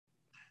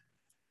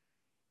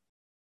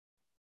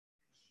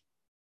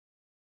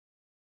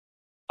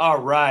All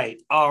right.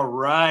 All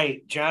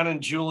right. John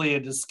and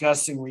Julia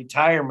discussing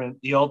retirement,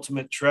 the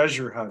ultimate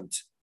treasure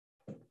hunt.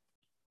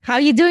 How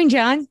you doing,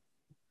 John?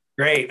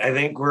 Great. I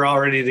think we're all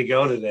ready to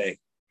go today.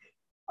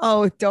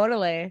 Oh,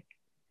 totally.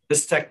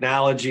 This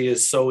technology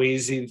is so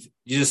easy.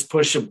 You just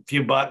push a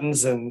few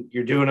buttons and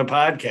you're doing a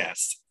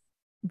podcast.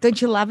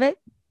 Don't you love it?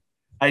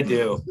 I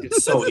do.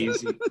 It's so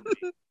easy.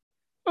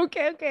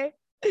 Okay.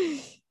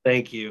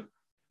 Thank you.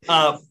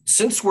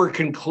 Since we're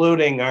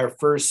concluding our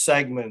first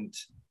segment,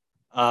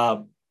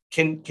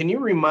 can you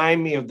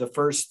remind me of the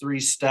first three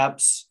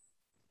steps?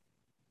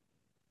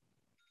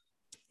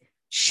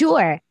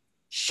 Sure.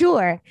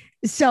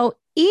 So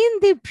in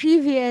the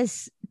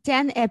previous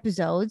 10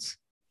 episodes,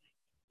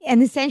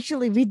 and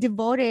essentially we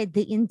devoted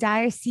the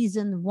entire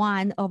season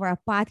 1 of our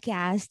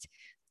podcast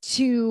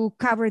to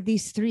cover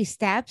these three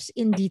steps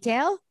in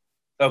detail.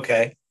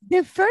 Okay.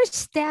 The first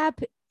step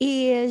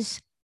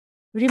is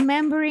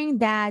remembering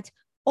that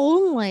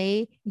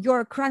only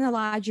your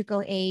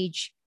chronological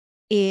age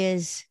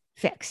is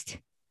fixed.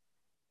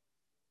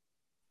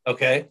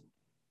 Okay.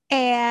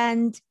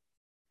 And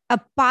a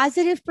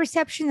positive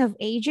perception of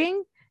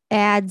aging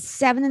adds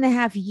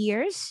 7.5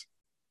 years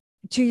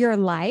to your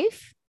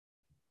life.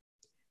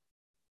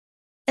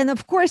 And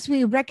of course,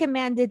 we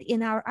recommended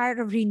in our Art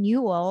of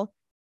Renewal,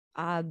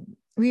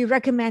 we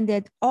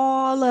recommended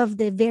all of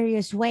the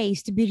various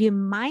ways to be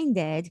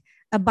reminded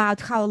about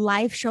how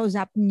life shows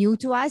up new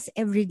to us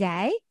every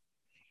day.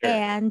 Sure.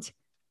 And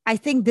I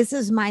think this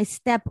is my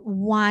step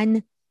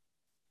 1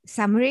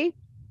 summary.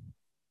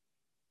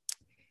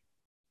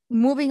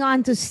 Moving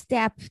on to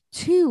step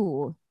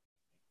 2,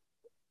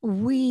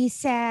 we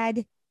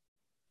said,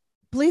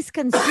 please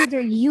consider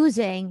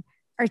using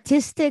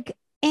artistic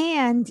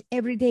and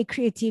everyday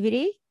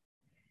creativity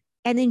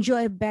and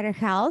enjoy better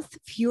health,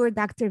 fewer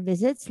doctor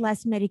visits,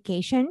 less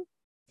medication.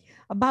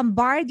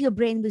 Bombard your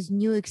brain with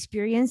new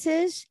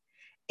experiences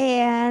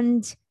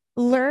and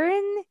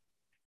learn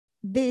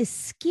the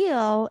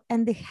skill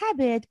and the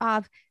habit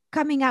of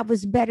coming up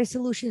with better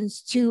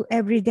solutions to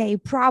everyday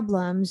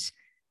problems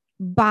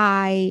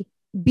by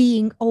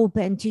being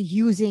open to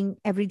using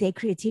everyday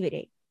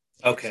creativity.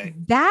 Okay.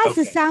 That's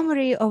a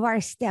summary of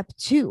our step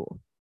 2.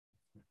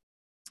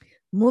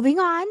 Moving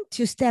on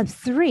to step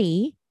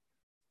 3,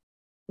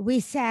 we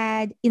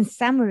said in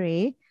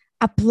summary,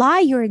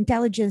 apply your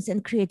intelligence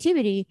and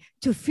creativity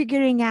to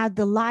figuring out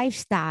the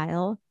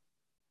lifestyle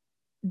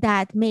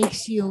that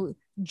makes you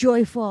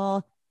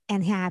joyful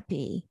and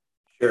happy.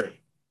 Sure.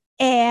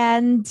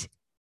 And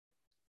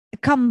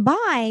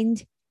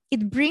combined,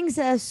 it brings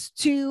us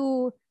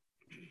to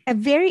a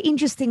very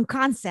interesting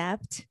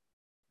concept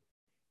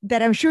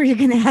that I'm sure you're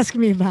going to ask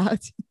me about.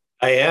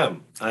 I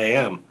am.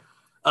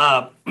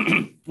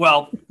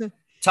 Well,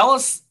 tell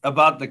us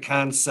about the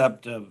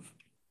concept of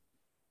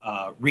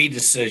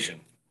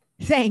redecision.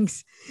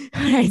 Thanks.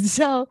 All right.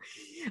 So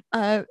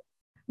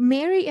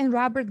Mary and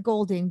Robert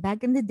Golding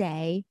back in the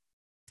day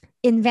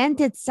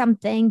invented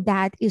something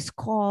that is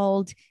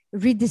called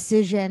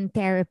redecision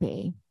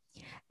therapy.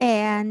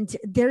 And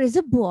there is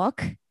a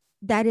book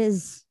that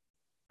is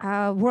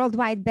a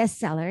worldwide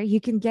bestseller. You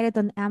can get it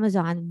on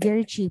Amazon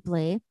very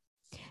cheaply.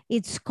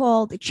 It's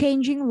called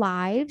Changing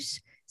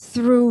Lives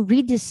Through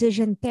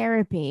Redecision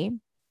Therapy.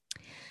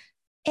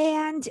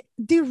 And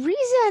the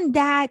reason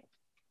that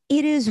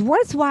it is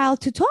worthwhile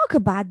to talk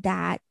about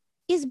that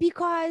is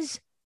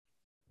because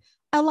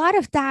a lot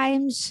of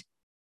times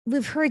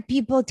we've heard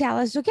people tell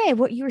us, okay,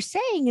 what you're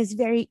saying is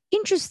very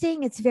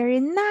interesting. It's very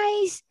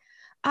nice.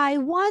 I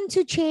want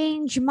to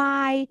change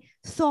my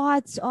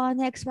thoughts on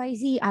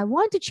XYZ. I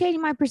want to change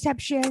my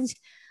perceptions,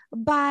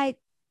 but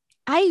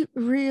I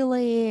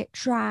really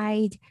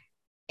tried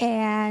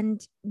and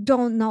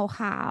don't know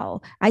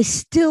how. I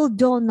still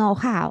don't know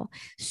how.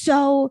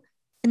 So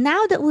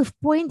now that we've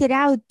pointed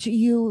out to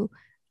you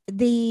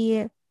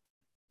the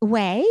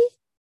way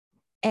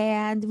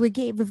and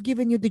we've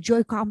given you the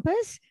joy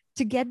compass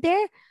to get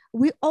there,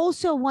 we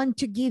also want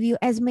to give you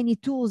as many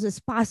tools as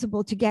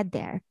possible to get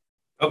there.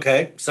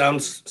 Okay.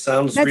 Sounds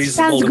that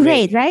reasonable. Sounds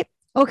great, right?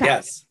 Okay.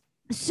 Yes.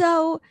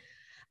 So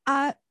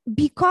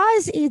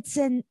because it's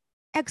an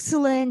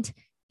excellent,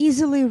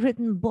 easily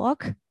written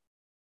book,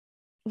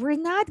 we're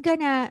not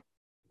gonna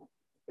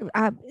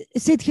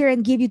sit here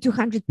and give you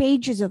 200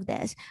 pages of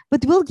this,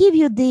 but we'll give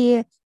you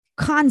the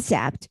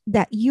concept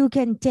that you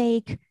can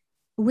take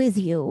with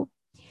you.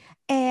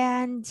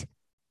 And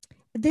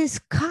this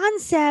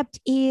concept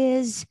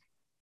is,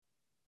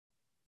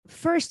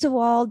 first of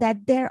all,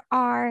 that there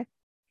are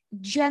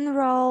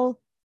general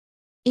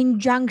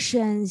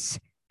injunctions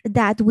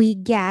that we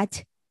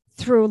get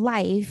through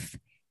life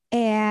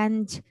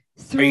and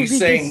through. Are you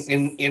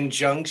saying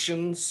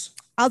injunctions?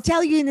 I'll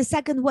tell you in a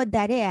second what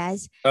that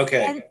is.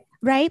 Okay.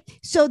 Right?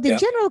 So the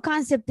general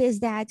concept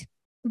is that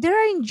there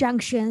are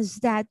injunctions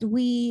that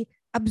we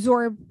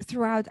absorb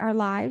throughout our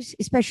lives,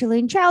 especially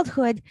in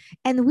childhood,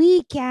 and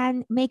we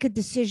can make a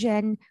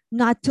decision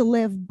not to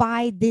live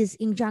by these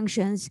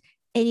injunctions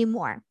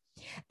anymore.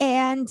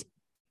 And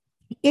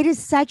it is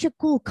such a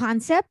cool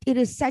concept. It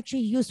is such a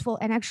useful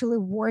and actually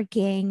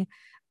working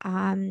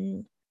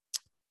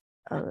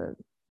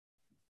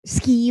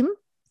scheme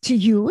to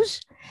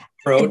use,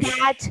 Approach.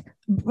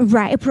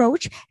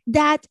 approach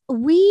that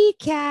we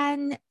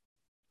can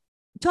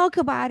talk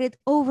about it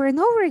over and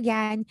over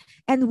again,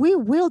 and we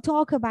will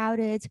talk about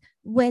it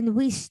when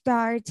we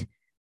start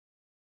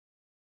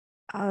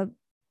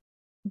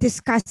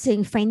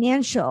discussing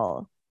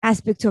financial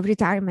aspects of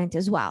retirement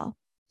as well,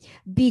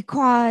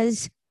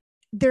 because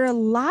there are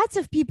lots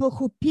of people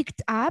who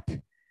picked up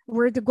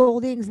where the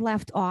Goldings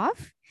left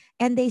off,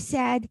 and they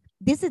said,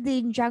 these are the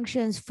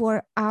injunctions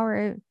for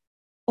our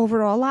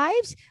overall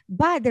lives,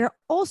 but there are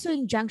also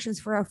injunctions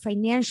for our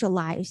financial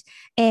lives.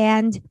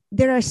 And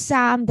there are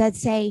some that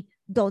say,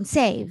 don't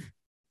save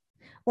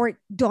or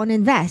don't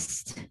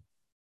invest.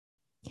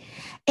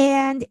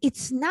 And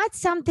it's not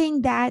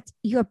something that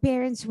your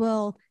parents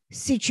will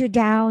sit you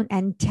down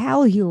and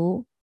tell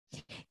you.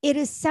 It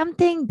is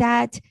something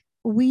that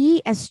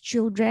we as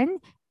children,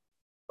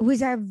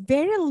 with our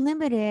very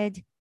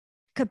limited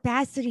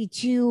capacity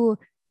to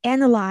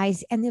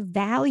analyze and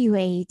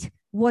evaluate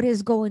what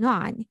is going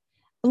on,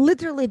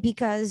 literally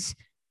because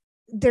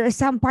there are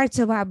some parts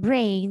of our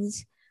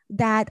brains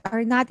that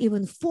are not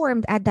even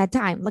formed at that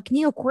time. Like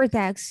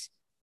neocortex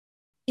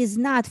is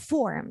not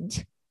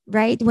formed,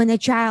 right? When a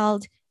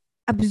child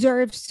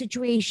observes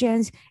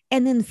situations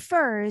and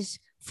infers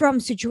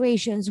from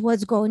situations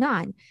what's going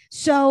on.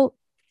 So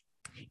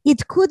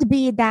it could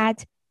be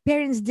that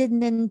parents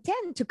didn't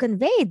intend to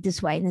convey it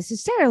this way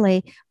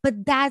necessarily,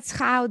 but that's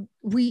how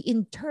we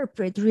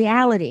interpret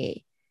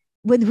reality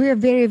when we're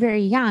very,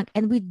 very young,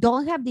 and we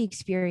don't have the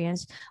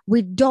experience.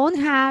 We don't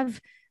have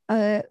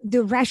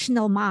the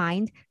rational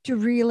mind to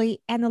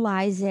really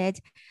analyze it,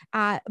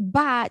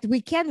 but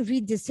we can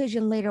read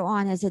decision later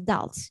on as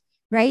adults,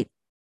 right?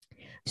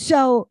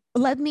 So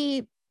let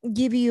me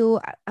give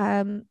you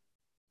an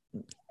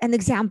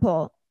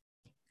example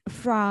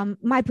from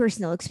my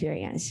personal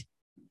experience.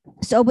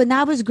 So when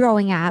I was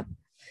growing up,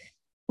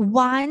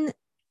 one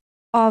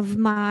of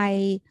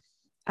my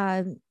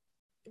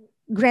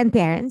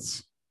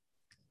grandparents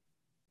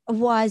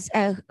was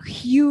a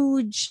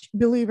huge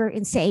believer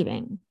in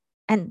saving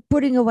and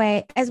putting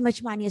away as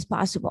much money as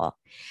possible,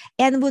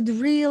 and would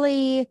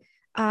really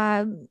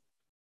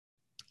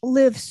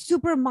live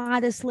super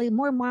modestly,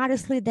 more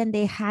modestly than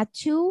they had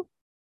to.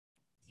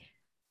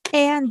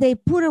 And they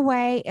put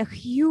away a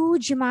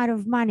huge amount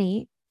of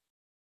money.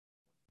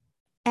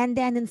 And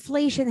then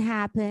inflation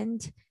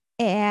happened,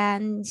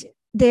 and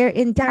their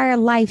entire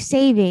life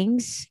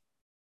savings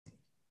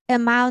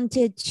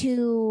amounted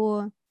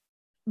to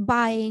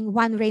buying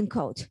one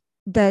raincoat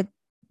that,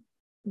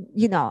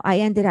 I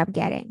ended up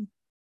getting.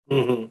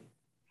 Mm-hmm.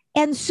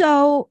 And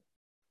so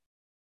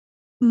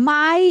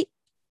my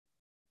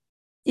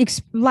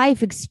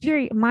life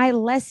experience, my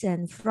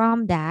lesson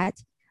from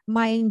that,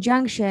 my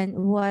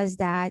injunction was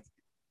that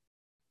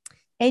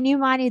any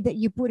money that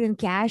you put in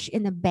cash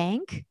in a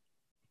bank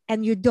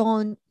and you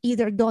don't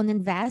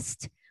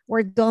invest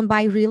or don't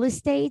buy real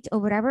estate or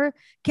whatever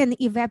can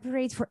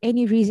evaporate for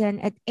any reason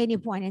at any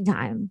point in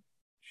time.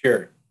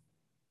 Sure.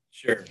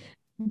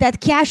 That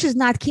cash is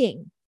not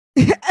king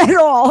at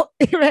all,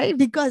 right?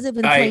 Because of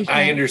inflation.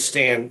 I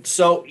understand.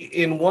 So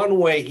in one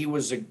way, he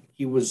was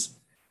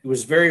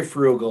very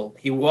frugal.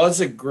 He was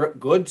a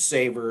good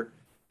saver,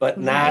 but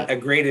not a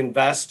great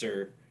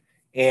investor.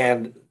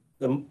 And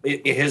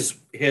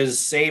his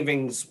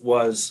savings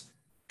was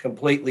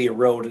completely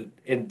eroded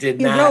and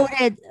no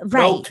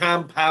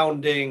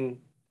compounding.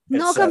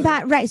 No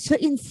compound, right? So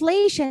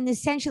inflation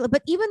essentially,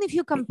 but even if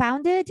you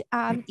compound it,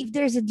 if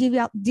there's a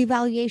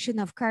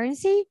devaluation of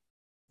currency,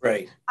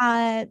 right,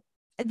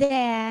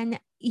 then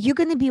you're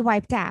going to be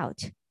wiped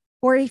out.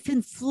 Or if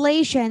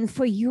inflation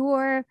for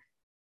your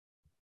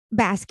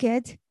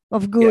basket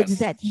of goods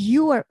that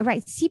you are,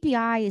 right,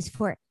 CPI is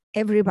for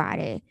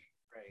everybody,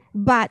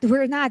 but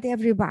we're not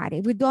everybody.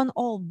 We don't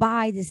all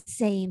buy the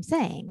same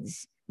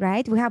things,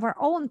 right? We have our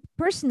own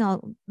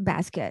personal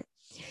basket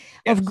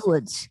of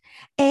goods,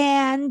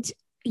 and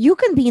you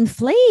can be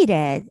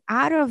inflated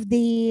out of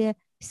the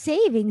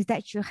savings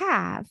that you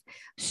have.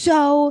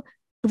 So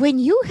when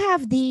you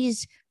have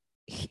these,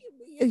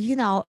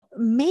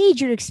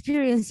 major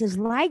experiences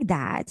like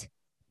that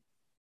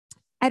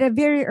at a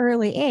very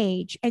early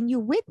age, and you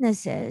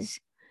witness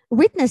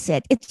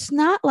it, it's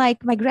not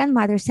like my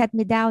grandmother sat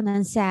me down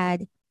and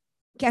said,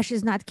 cash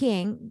is not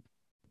king.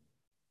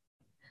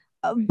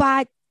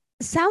 But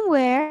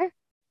somewhere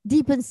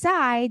deep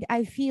inside,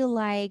 I feel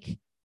like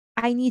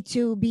I need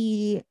to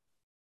be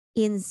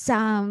in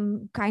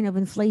some kind of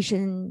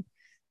inflation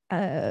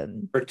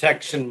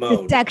protection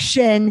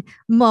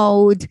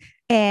mode,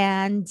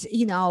 and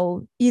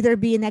either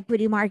be in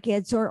equity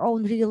markets or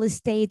own real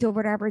estate or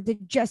whatever.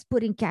 That just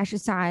putting cash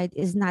aside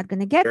is not going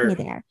to get me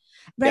there,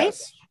 right?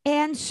 Yes.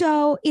 And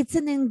so it's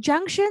an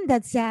injunction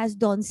that says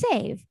don't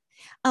save.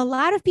 A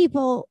lot of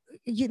people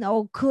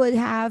could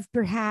have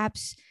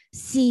perhaps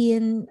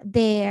seen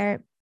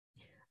their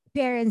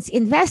parents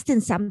invest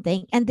in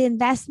something and the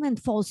investment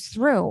falls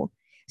through,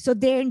 so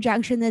their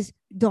injunction is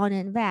don't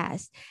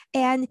invest.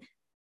 And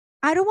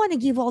I don't want to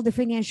give all the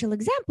financial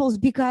examples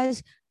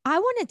because I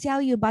want to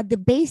tell you about the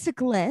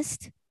basic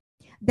list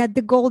that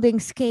the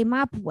Goldings came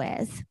up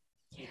with.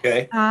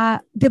 Okay.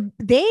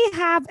 They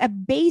have a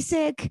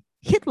basic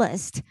hit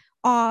list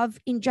of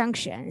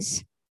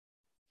injunctions.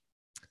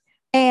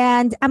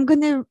 And I'm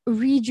going to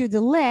read you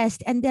the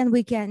list, and then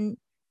we can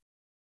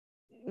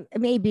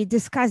maybe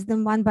discuss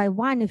them one by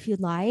one if you'd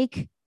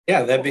like.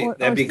 Yeah, Or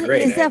that'd be is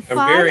great. that fun?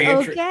 I'm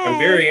Okay.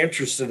 very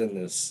interested in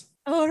this.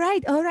 All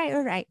right. All right.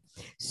 All right.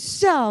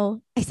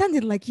 So I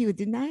sounded like you,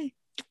 didn't I?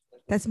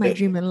 That's my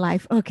dream in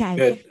life. Okay.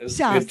 Good. It was a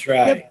So good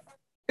try.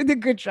 the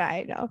good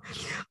try. No.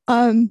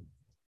 Um,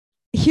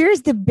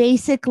 Here's the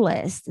basic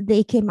list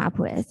they came up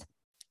with.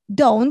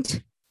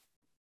 Don't,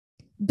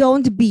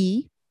 don't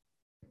be,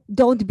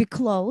 don't be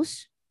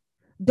close,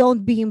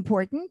 don't be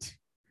important,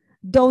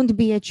 don't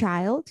be a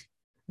child,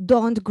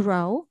 don't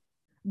grow,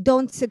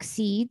 don't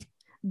succeed,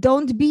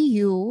 don't be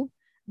you,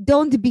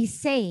 don't be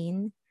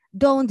sane,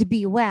 don't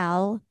be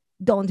well,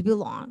 don't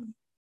belong.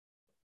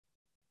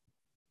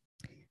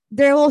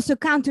 There are also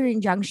counter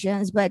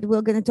injunctions, but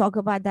we're going to talk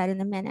about that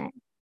in a minute.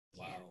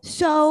 Wow.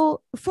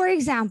 So, for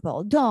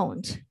example,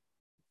 don't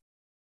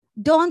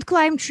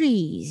climb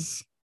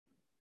trees,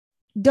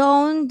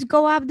 don't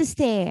go up the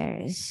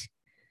stairs,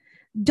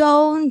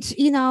 don't,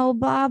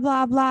 blah,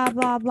 blah, blah,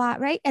 blah, blah,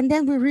 right? And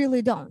then we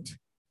really don't.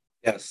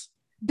 Yes.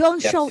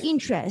 Don't Yes. show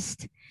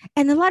interest.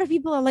 And a lot of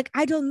people are like,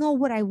 I don't know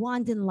what I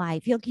want in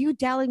life. Like, you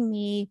telling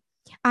me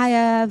I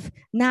have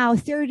now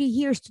 30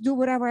 years to do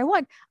whatever I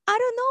want. I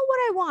don't know what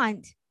I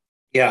want.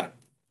 Yeah.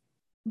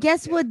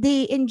 Guess what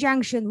the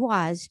injunction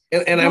was?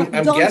 And I'm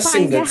Don't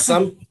guessing find that out.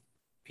 some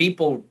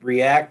people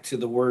react to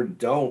the word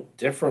don't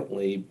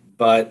differently,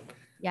 but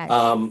Yes.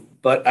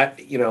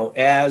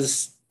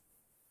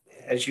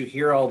 as you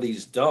hear all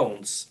these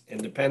don'ts,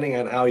 and depending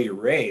on how you're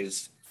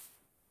raised,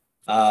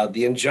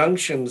 the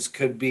injunctions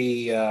could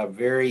be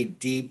very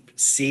deep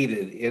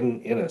seated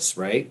in us,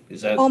 right?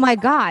 Is that? Oh my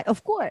God,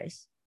 of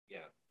course. Yeah.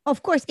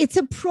 Of course. It's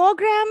a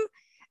program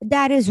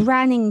that is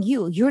running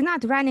you. You're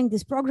not running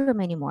this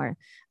program anymore.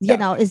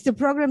 Yeah. It's the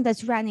program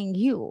that's running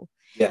you.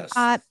 Yes.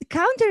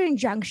 Counter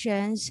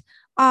injunctions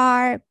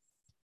are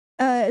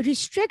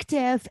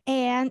restrictive,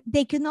 and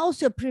they can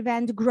also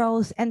prevent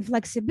growth and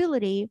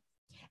flexibility.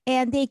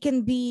 And they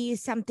can be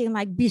something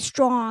like be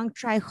strong,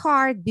 try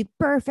hard, be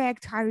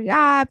perfect, hurry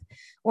up,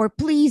 or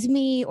please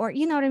me, or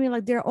you know what I mean?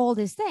 Like, they're all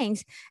these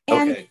things.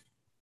 And Okay.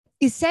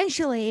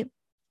 essentially,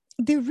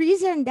 the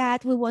reason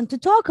that we want to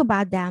talk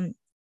about them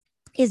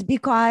is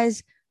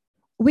because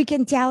we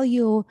can tell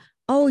you,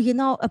 oh,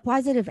 a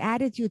positive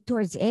attitude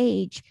towards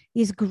age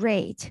is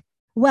great.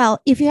 Well,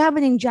 if you have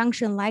an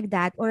injunction like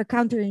that or a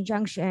counter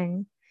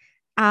injunction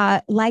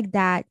like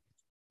that,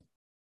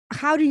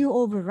 how do you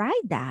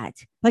override that?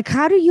 Like,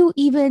 how do you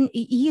even,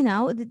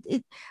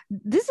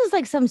 this is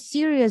like some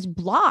serious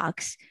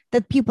blocks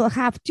that people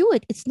have to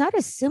it. It's not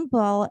as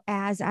simple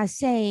as us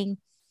saying,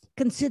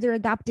 consider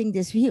adopting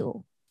this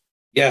view.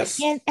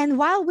 Yes. And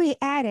while we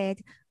at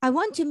it, I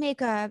want to make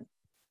a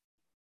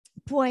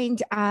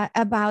point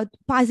about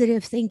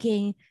positive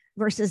thinking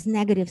versus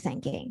negative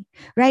thinking,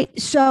 right?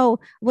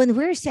 So when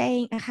we're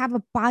saying have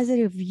a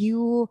positive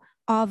view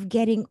of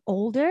getting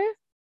older,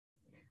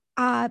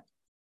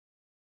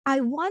 I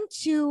want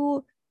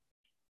to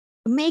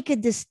make a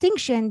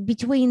distinction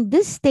between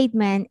this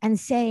statement and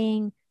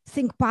saying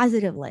think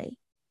positively.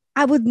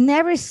 I would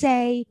never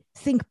say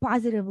think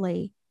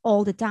positively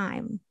all the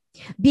time,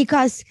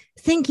 because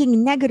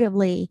thinking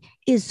negatively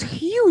is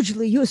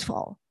hugely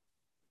useful,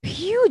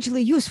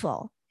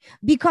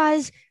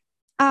 because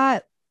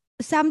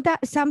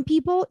some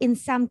people in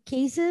some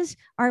cases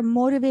are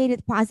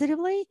motivated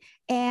positively,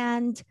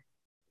 and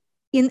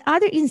in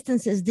other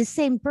instances the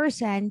same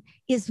person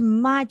is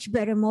much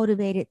better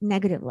motivated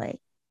negatively.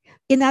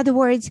 In other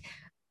words,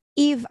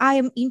 if I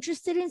am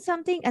interested in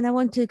something and I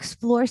want to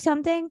explore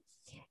something,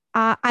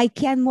 I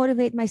can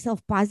motivate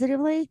myself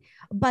positively.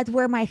 But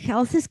where my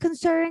health is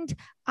concerned,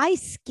 I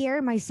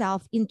scare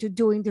myself into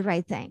doing the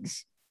right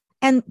things.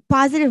 And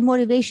positive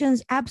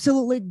motivations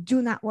absolutely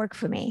do not work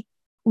for me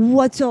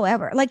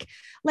whatsoever. Like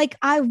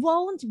I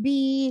won't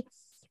be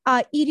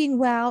eating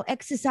well,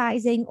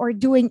 exercising, or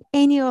doing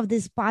any of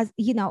these,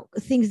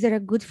 things that are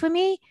good for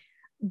me,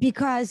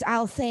 because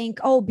I'll think,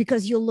 oh,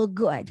 because you look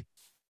good.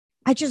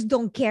 I just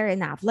don't care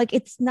enough. Like,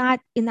 it's not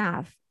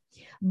enough.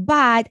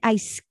 But I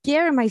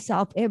scare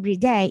myself every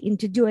day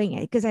into doing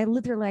it, because I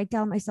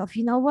tell myself,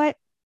 you know what?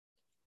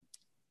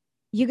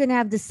 You're going to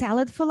have the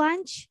salad for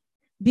lunch,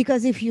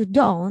 because if you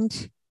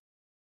don't,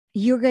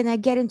 you're going to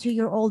get into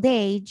your old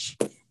age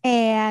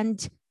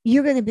and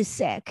you're going to be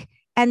sick,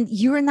 and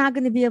you're not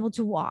going to be able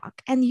to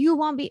walk, and you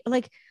won't be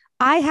like,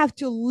 I have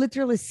to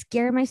literally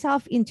scare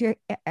myself into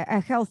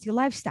a healthy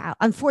lifestyle,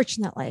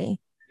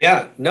 unfortunately.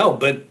 Yeah. No,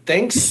 but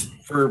thanks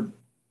for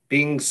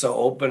being so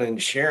open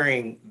and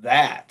sharing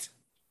that,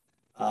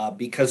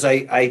 because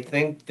I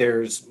think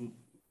there's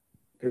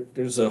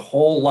a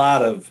whole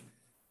lot of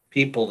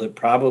people that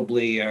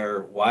probably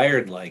are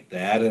wired like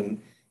that,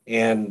 and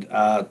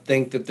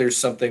think that there's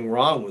something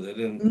wrong with it,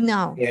 and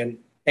No. and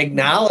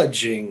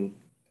acknowledging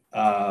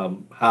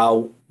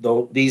how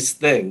these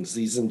things,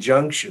 these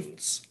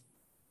injunctions,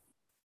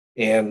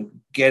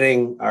 and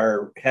getting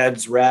our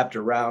heads wrapped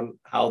around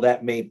how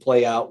that may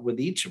play out with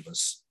each of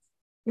us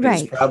is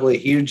Right. probably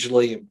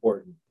hugely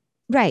important.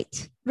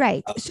 Right.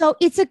 Right. So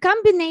it's a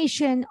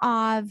combination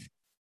of,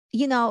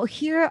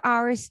 here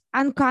are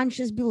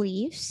unconscious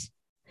beliefs.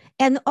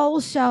 And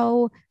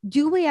also,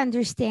 do we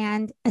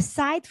understand,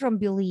 aside from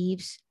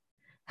beliefs,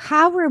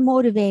 how we're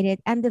motivated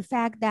and the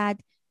fact that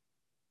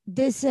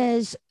this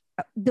is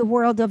the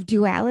world of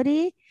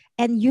duality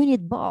and you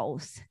need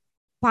both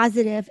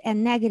positive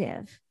and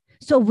negative.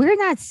 So we're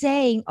not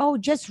saying, oh,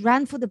 just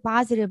run for the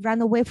positive,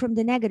 run away from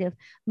the negative.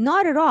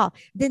 Not at all.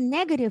 The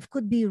negative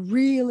could be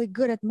really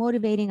good at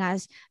motivating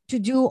us to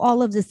do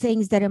all of the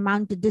things that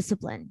amount to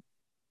discipline,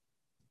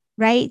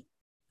 right?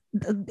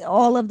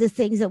 All of the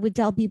things that we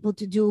tell people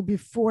to do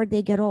before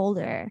they get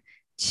older,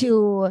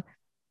 to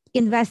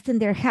invest in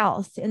their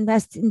health,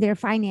 invest in their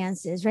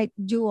finances, right?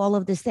 Do all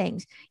of these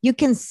things. You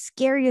can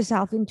scare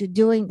yourself into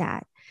doing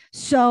that.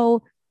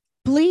 So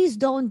please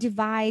don't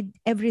divide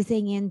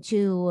everything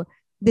into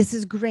this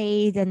is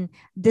great and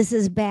this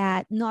is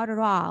bad. Not at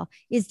all.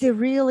 It's the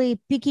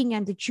really picking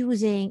and the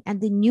choosing and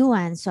the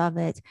nuance of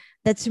it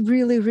that's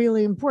really,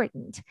 really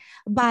important.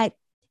 But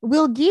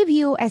we'll give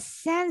you a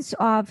sense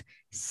of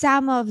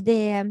some of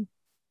the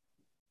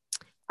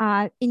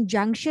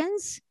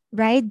injunctions,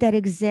 right, that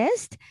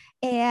exist.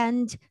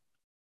 And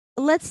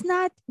let's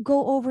not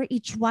go over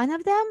each one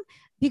of them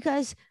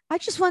because I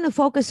just want to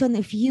focus on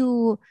a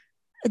few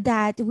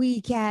that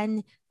we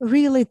can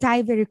really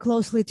tie very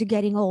closely to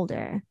getting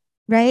older,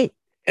 right?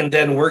 And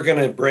then we're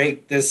going to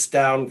break this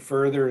down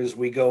further as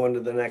we go into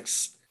the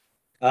next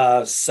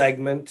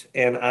segment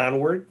and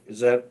onward.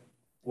 Is that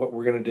what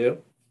we're going to do?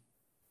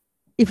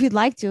 If you'd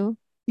like to.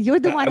 You're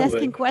the I one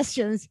asking would.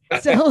 questions.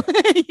 So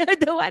you're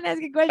the one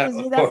asking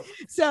questions.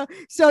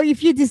 So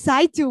if you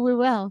decide to, we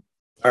will.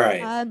 All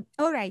right.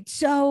 All right.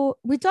 So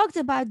we talked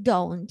about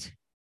don't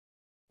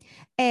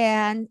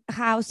and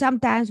how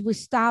sometimes we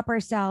stop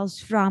ourselves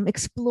from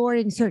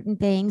exploring certain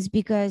things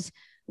because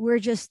we're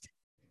just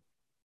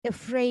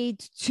afraid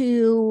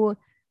to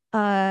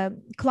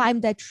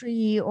climb that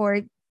tree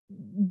or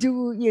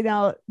do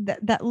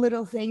that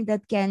little thing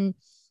that can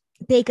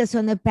take us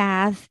on a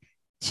path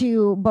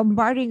to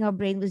bombarding our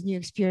brain with new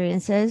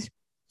experiences.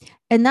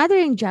 Another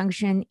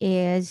injunction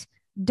is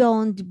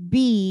don't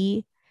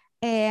be.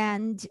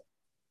 And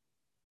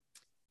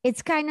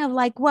it's kind of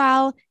like,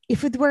 well,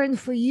 if it weren't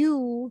for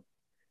you,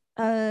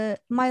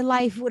 my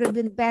life would have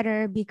been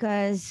better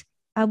because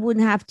I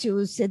wouldn't have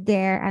to sit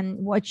there and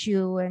watch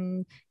you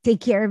and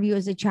take care of you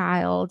as a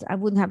child. I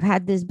wouldn't have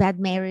had this bad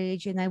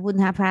marriage and I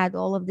wouldn't have had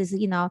all of this.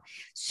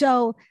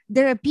 So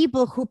there are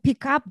people who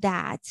pick up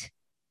that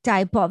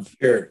type of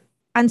Sure. Sure.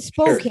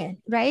 unspoken,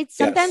 right?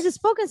 Sometimes Yes. it's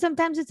spoken,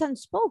 sometimes it's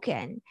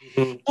unspoken.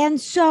 Mhm.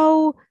 And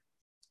so,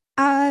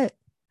 uh,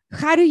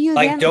 how do you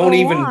Like, then go on?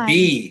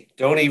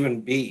 don't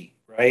even be,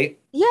 right?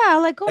 Yeah,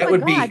 like, oh That my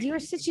would God, be you're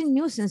such a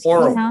nuisance,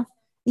 horrible.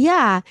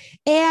 Yeah.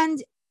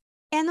 And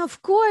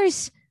of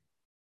course,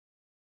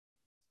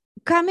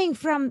 coming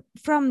from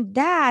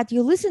that,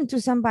 you listen to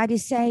somebody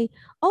say,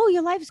 oh,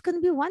 your life is going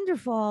to be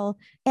wonderful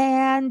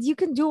and you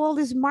can do all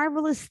these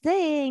marvelous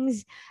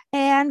things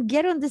and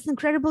get on this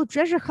incredible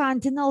treasure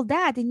hunt and all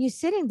that, and you're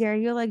sitting there,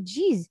 you're like,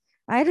 geez,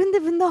 I don't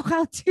even know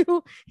how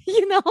to,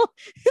 you know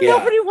Yeah.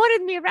 nobody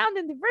wanted me around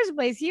in the first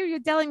place. Here you're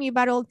telling me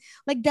about all,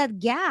 like, that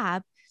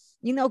gap,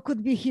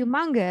 could be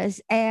humongous.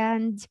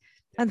 And Yes.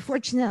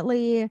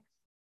 unfortunately,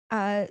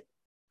 uh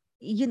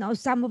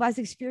some of us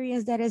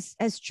experience that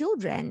as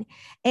children.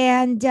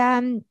 And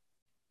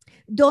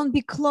don't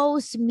be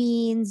close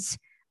means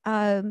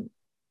um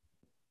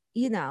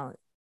you know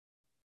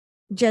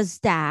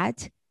just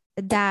that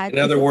In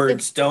other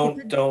words, if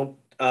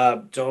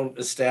it don't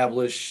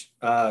establish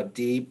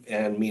deep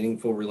and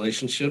meaningful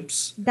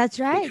relationships that's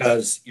right.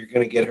 because you're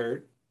going to get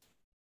hurt.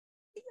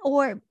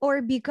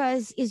 Or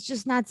because it's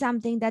just not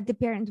something that the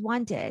parent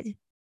wanted.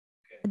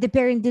 The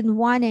parent didn't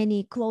want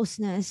any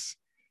closeness.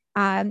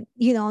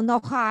 No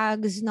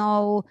hugs,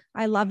 no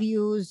I love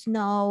yous,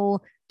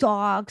 no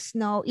talks,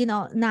 no,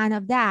 none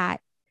of that.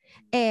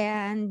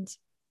 And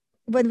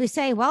when we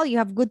say, well, you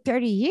have good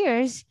 30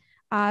 years,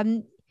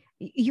 um,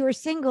 you're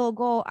single,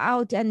 go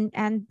out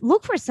and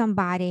look for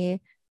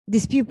somebody.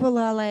 These people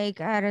are like,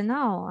 I don't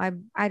know,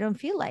 I don't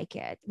feel like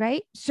it,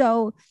 right?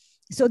 So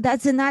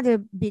that's another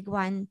big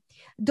one.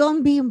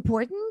 Don't be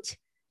important.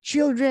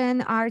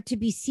 Children are to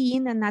be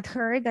seen and not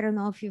heard. I don't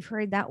know if you've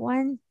heard that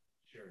one.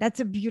 Sure. That's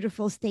a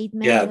beautiful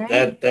statement, Yeah,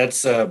 right?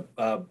 that's a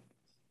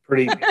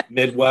pretty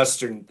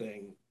Midwestern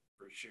thing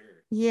for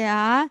sure.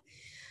 Yeah.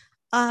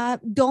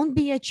 Don't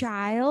be a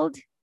child.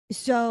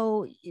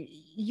 So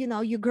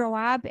you grow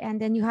up and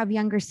then you have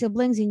younger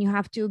siblings and you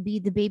have to be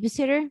the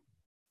babysitter.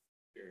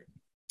 Sure.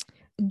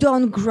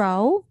 Don't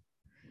grow.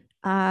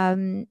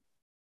 um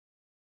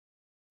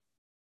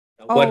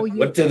oh What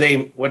you do they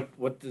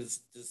what does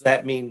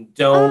that mean?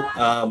 uh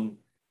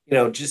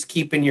Don't just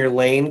keep in your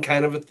lane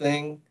kind of a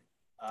thing,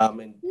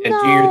 and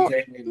do your no,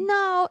 thing and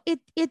no,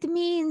 it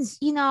means,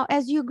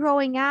 as you're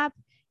growing up,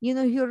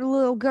 you're a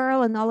little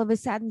girl and all of a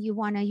sudden you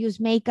want to use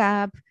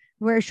makeup,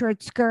 wear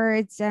short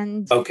skirts,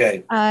 and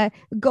Okay.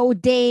 go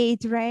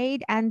date,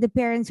 right? And the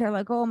parents are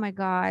like, oh my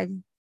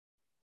God,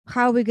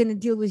 how are we going to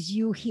deal with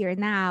you here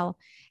now?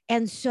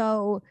 And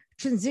so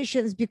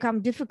transitions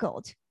become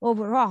difficult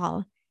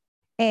overall.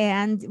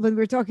 And when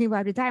we're talking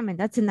about retirement,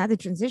 that's another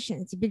transition.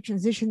 It's a big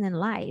transition in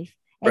life.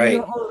 And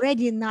you're Right.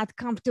 already not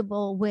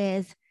comfortable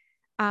with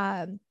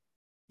um,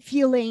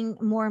 feeling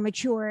more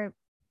mature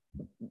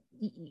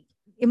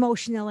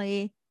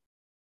emotionally,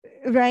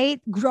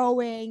 right?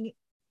 Growing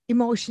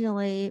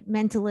emotionally,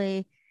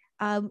 mentally.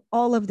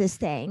 All of these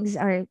things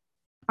are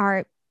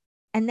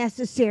a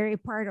necessary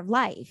part of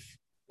life,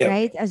 Yep.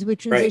 right? As we Right.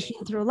 transition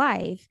through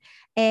life.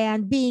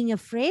 And being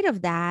afraid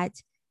of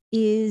that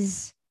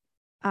is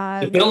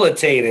um,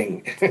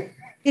 Debilitating. oh,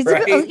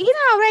 Right.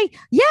 right?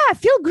 Yeah,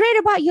 feel great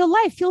about your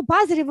life, feel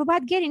positive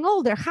about getting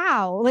older.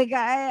 How? Like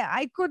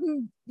I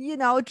couldn't,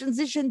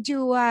 transition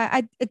to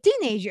a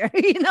teenager.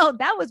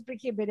 That was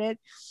prohibited.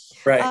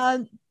 Right.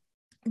 Um,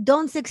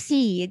 don't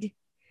succeed.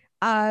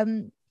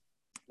 Um,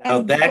 Now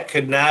and that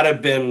could not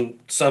have been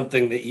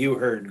something that you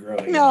heard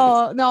growing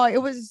up. no,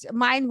 it was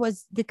mine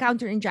was the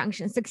counter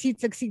injunction: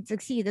 succeed, succeed,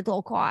 succeed at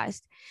all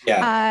cost.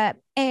 Yeah.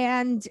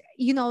 And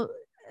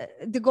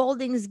the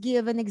Goldings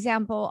give an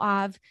example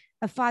of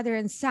a father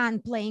and son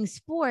playing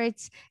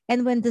sports,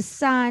 and when the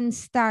son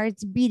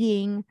starts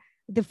beating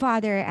the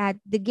father at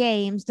the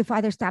games, the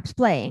father stops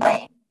playing.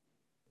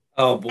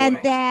 Oh And boy.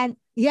 then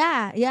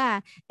yeah,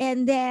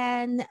 and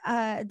then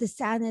the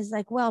son is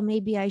like, well,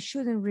 maybe I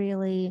shouldn't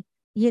really,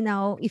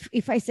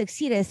 if I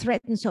succeed, I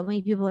threaten so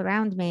many people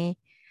around me.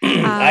 I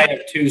uh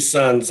have two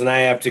sons, and I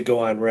have to go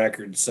on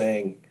record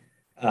saying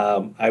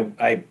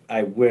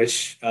I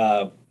wish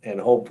and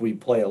hope we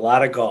play a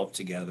lot of golf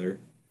together,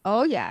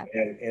 oh yeah.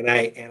 and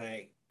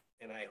I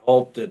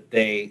hope that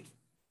they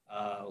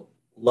uh,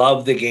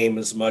 love the game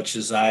as much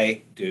as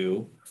I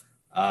do.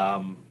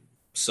 Um,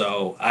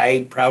 so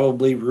I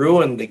probably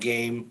ruined the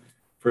game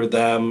for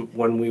them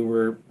when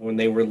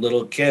they were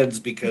little kids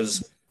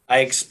because I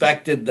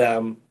expected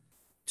them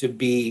to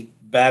be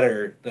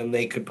better than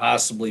they could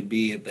possibly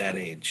be at that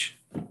age.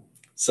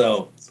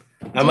 So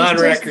do I'm you, on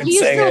do, do record you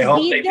saying still I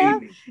hope beat they them?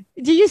 beat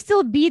me. Do you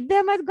still beat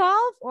them at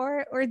golf,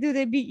 or do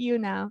they beat you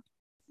now?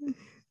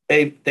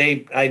 I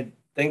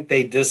think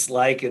they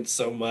dislike it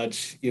so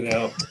much, you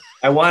know.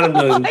 I want them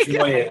to Oh my enjoy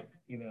God. it,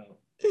 you know.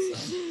 So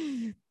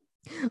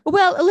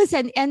Well,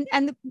 listen,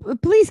 and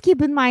please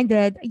keep in mind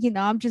that,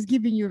 I'm just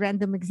giving you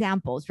random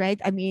examples, right?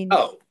 I mean,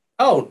 oh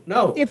oh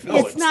no, if no,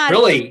 it's it's not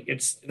really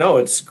it's no,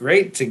 it's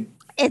great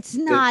it's to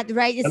not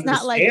right, it's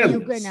not like understand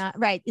you're this. gonna,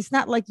 right, it's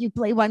not like you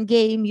play one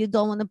game, you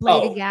don't want to play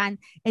it Oh again,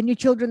 and your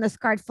children are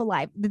scarred for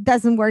life. It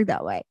doesn't work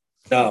that way.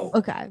 no.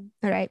 Okay,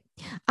 all right.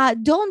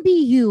 Don't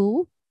be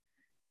you.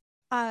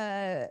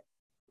 uh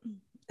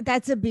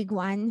that's a big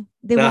one.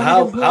 They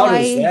Now wanted a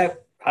boy.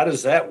 how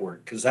does that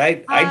work? Because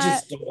I uh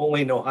just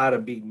only know how to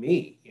be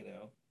me, you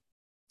know.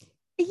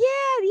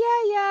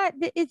 yeah.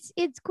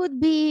 It could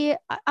be,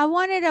 I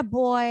wanted a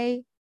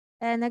boy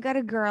and I got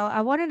a girl.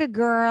 I wanted a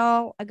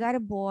girl, I got a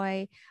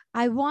boy.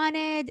 I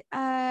wanted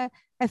a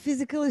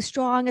physically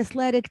strong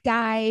athletic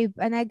type,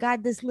 and I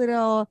got this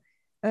little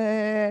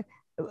uh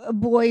a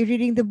boy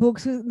reading the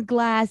books with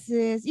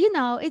glasses.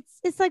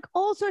 It's like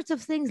all sorts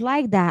of things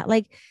like that.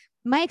 Like,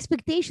 my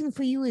expectation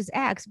for you is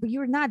X, but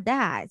you're not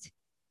that.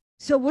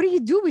 So what do you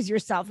do with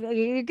yourself?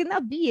 You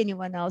cannot be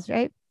anyone else,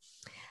 right?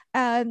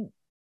 um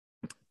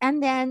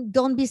and then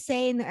don't be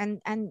sane,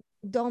 and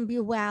don't be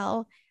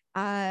well.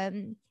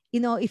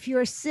 If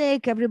you're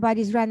sick,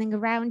 everybody's running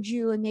around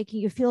you and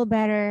making you feel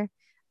better.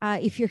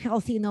 If you're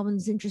healthy, no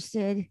one's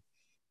interested,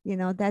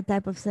 that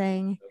type of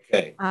thing.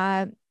 Okay.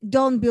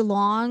 Don't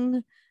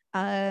belong.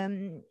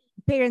 um,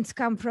 Parents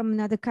come from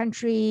another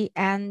country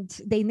and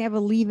they never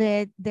leave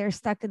it. They're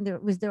stuck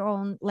with their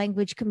own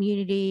language,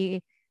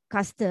 community,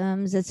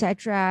 customs,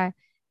 etc.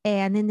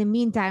 And in the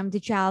meantime, the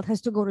child has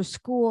to go to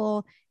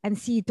school and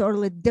see a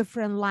totally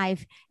different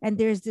life, and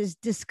there's this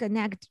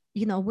disconnect.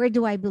 Where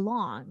do I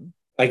belong?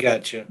 I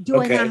got you.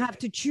 Do I not Okay. have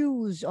to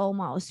choose,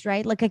 almost,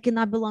 right? Like, I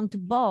cannot belong to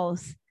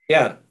both.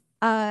 Yeah.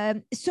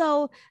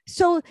 So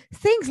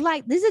things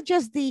like these are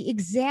just the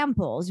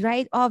examples,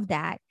 right, of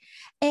that.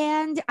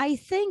 And I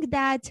think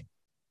that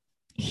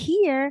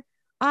here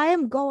I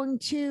am going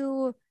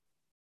to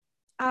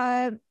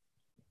uh,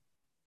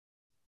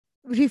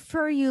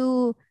 refer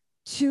you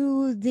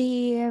to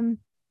the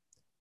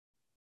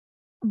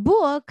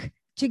book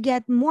to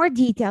get more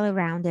detail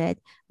around it.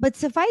 But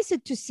suffice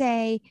it to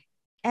say,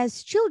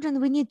 as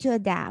children, we need to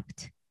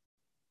adapt.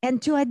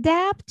 And to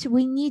adapt,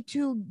 we need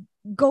to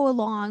go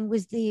along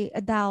with the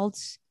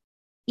adults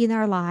in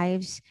our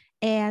lives.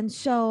 And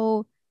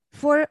so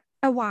for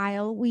a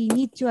while, we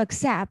need to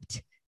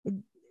accept,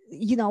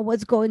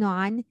 what's going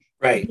on,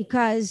 Right.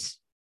 because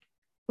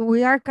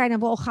we are kind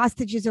of all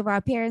hostages of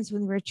our parents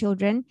when we're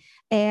children.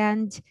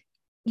 And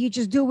you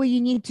just do what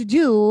you need to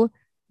do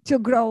to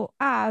grow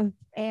up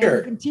and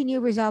Sure. continue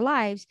with our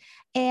lives.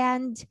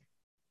 And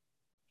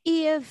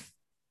if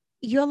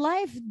your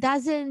life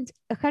doesn't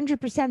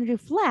 100%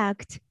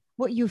 reflect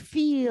what you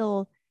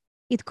feel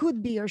it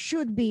could be or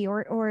should be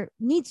or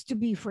needs to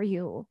be for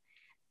you,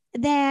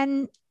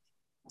 then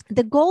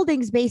the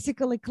Goldings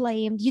basically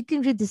claimed you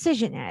can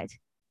redecision it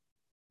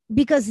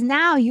because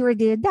now you're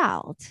the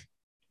adult,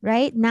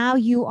 right? Now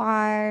you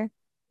are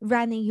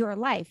running your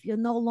life. You're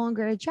no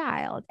longer a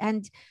child.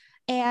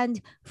 And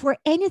for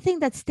anything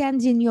that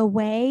stands in your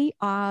way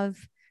of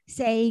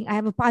saying, I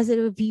have a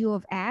positive view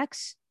of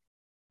X,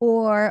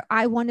 or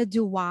I want to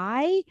do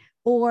Y,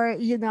 or,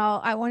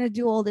 I want to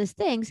do all these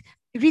things,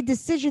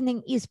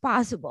 redecisioning is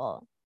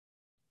possible.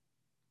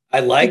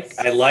 It's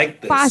I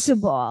like this.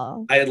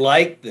 possible. I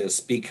like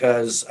this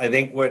because I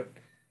think what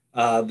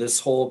this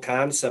whole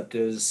concept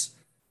is,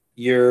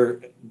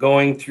 you're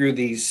going through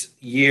these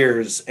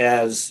years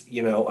as,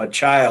 a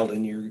child,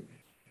 and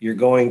you're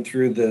going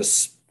through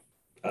this,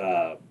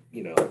 uh,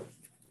 you know,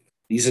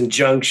 these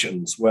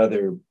injunctions,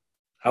 whether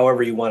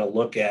however you want to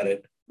look at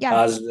it, Yeah.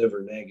 positive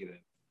or negative.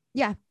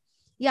 Yeah.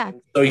 Yeah.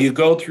 And so you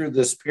go through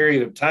this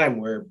period of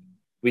time where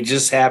we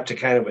just have to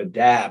kind of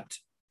adapt.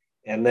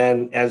 And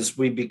then as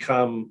we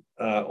become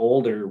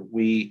older,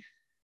 we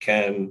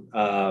can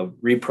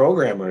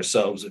reprogram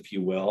ourselves, if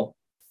you will,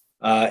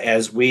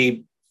 as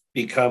we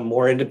become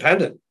more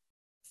independent.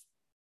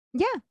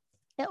 Yeah.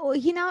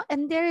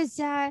 And there is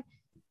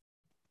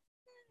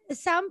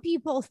some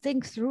people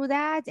think through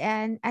that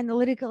and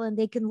analytical and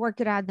they can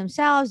work it out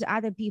themselves.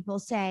 Other people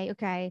say,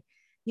 okay,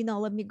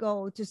 let me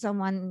go to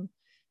someone,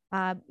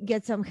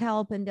 get some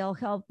help and they'll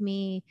help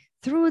me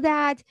through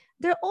that.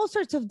 There are all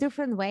sorts of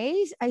different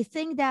ways. I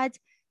think that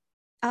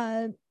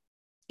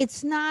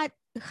it's not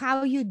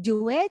how you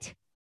do it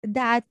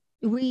that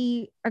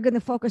we are going to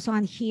focus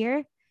on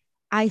here.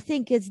 I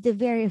think it's the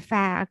very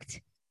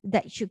fact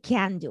that you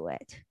can do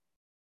it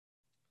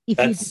if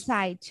you That's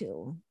decide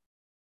to.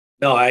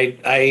 no, I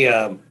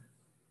this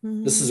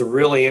Mhm. is a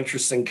really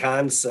interesting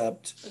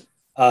concept.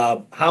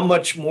 How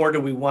much more do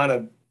we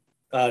want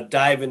to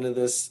dive into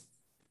this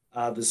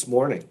this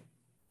morning?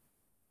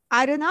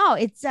 I don't know.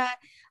 It's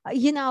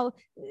you know,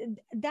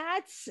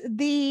 that's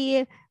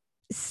the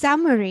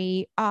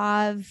summary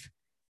of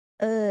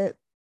uh,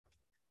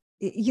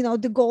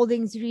 the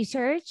Golding's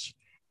research,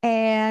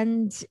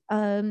 and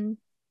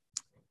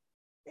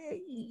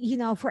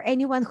for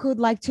anyone who'd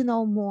like to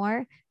know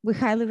more, we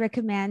highly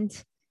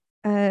recommend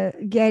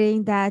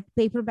getting that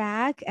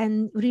paperback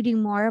and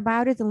reading more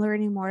about it and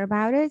learning more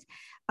about it.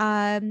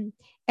 And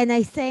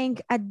I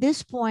think at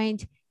this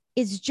point,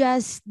 it's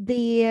just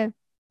the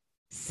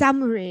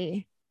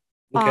summary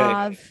Okay.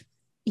 of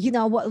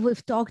what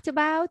we've talked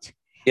about,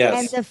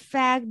 and Yes. the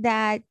fact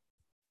that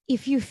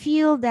if you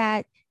feel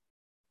that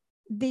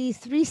the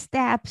three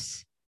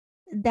steps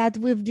that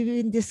we've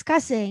been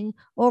discussing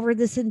over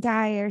this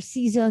entire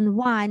season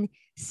one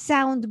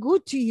sound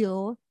good to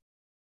you,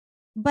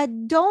 but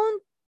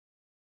don't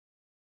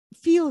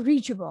feel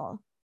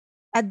reachable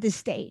at this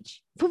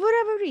stage for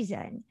whatever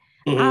reason,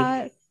 Mm-hmm.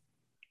 uh,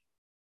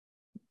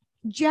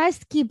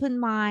 just keep in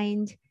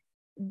mind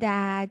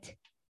that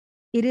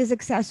it is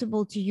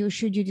accessible to you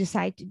should you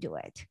decide to do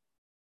it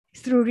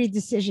through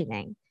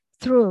redecisioning,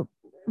 through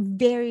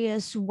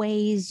various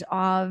ways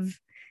of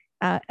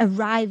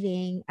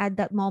arriving at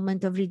that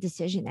moment of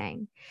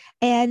redecisioning.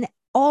 And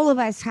all of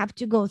us have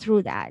to go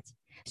through that.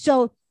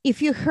 So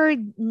if you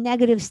heard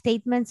negative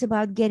statements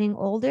about getting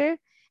older,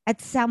 at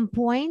some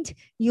point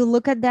you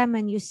look at them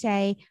and you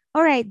say,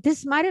 all right,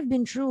 this might have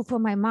been true for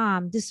my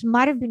mom. This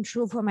might have been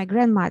true for my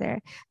grandmother.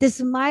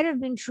 This might have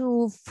been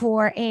true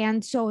for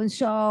aunt so and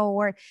so,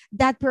 or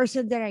that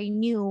person that I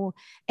knew.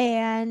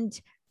 And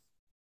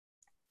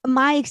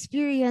my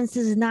experience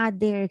is not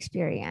their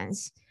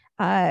experience.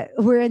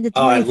 We're in the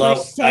Oh,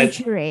 21st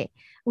century.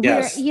 We're,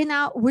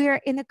 yes. we're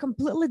in a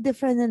completely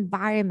different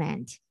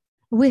environment.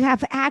 We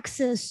have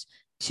access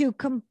to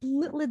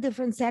completely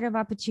different set of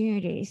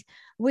opportunities.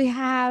 We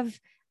have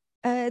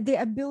the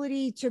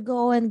ability to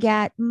go and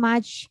get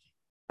much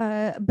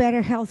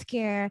better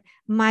healthcare,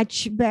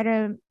 much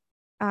better,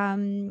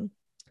 um,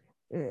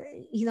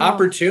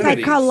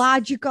 Opportunities.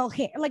 psychological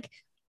care, like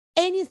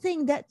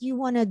anything that you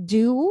want to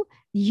do,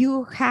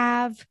 you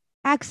have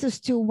access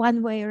to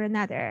one way or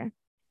another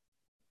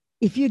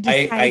if you I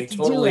decide to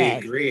do totally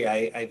it. agree.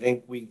 I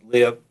think we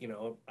live,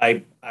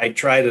 I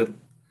try to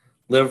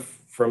live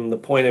from the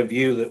point of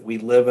view that we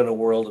live in a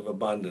world of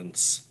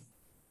abundance,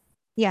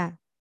 Yeah,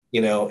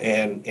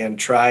 and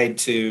try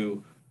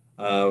to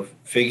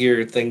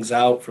figure things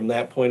out from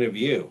that point of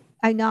view.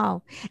 I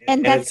know. And, And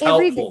and that it's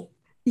every helpful.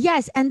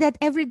 yes, and that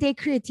everyday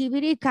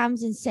creativity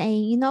comes in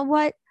saying, you know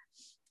what?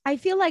 I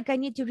feel like I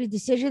need to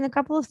redecision a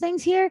couple of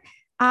things here.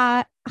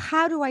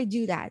 How do I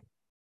do that?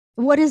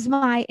 What is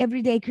my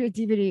everyday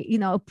creativity,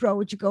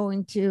 approach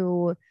going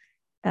to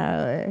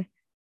uh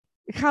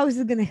how is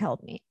it going to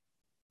help me?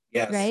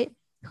 Yes. Right?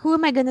 Who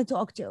am I going to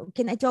talk to?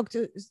 Can I talk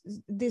to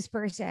this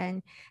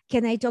person?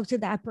 Can I talk to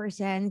that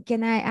person?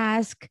 Can I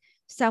ask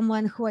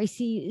someone who I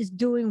see is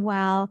doing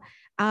well?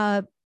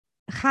 Uh,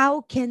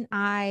 how can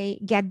I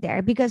get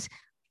there? Because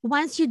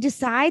once you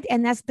decide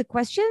and ask the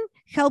question,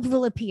 help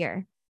will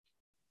appear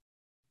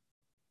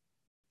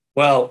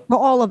Well, for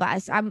all of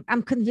us. I'm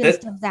that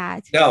convinced of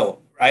that. no,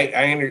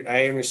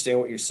 I understand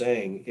what you're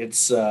saying.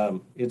 It's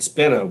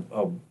been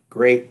a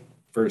great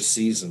first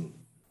season.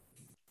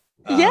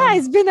 Yeah, Um,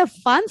 it's been a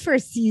fun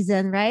first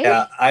season, right?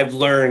 yeah, I've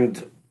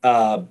learned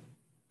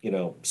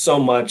so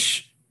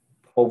much.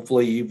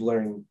 Hopefully, you've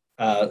learned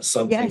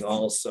something Yes.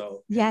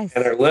 also, and Yes.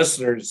 our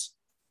listeners,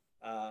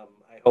 I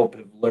hope,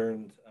 have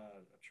learned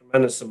a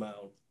tremendous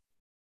amount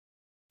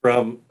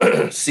from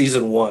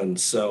season one.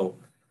 So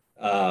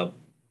uh,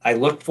 I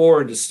look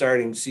forward to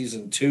starting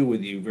season two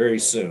with you very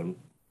soon,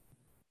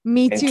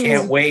 Me and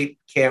can't too. wait,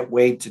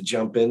 to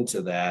jump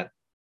into that.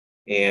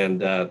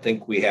 And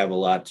think we have a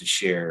lot to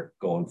share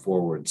going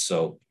forward.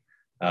 So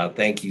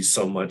thank you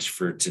so much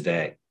for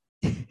today.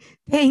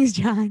 Thanks,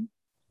 John.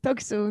 Talk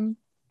soon.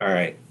 All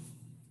right.